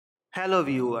Hello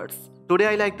viewers, today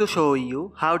I like to show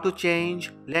you how to change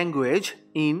language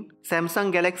in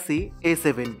Samsung Galaxy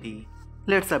A70.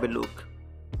 Let's have a look.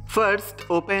 First,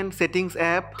 open Settings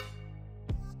app.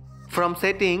 From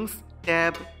Settings,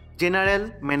 tap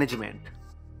General Management.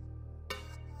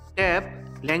 Tap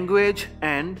Language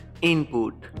and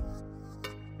Input.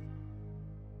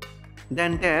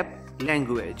 Then tap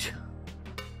Language.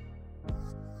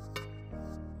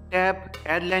 Tap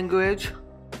Add Language.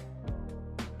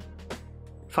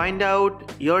 Find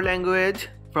out your language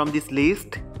from this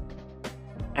list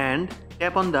and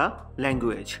tap on the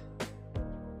language.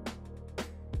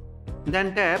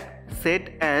 Then tap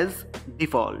Set as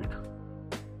Default.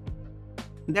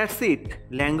 That's it,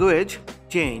 language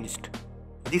changed.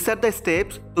 These are the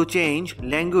steps to change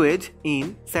language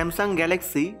in Samsung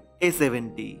Galaxy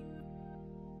A70.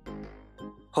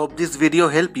 Hope this video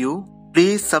helped you.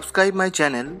 Please subscribe my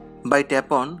channel by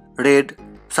tap on red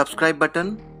subscribe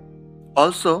button.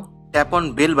 Also, tap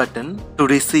on bell button to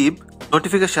receive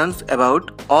notifications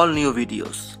about all new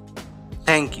videos.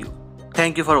 Thank you.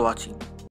 Thank you for watching.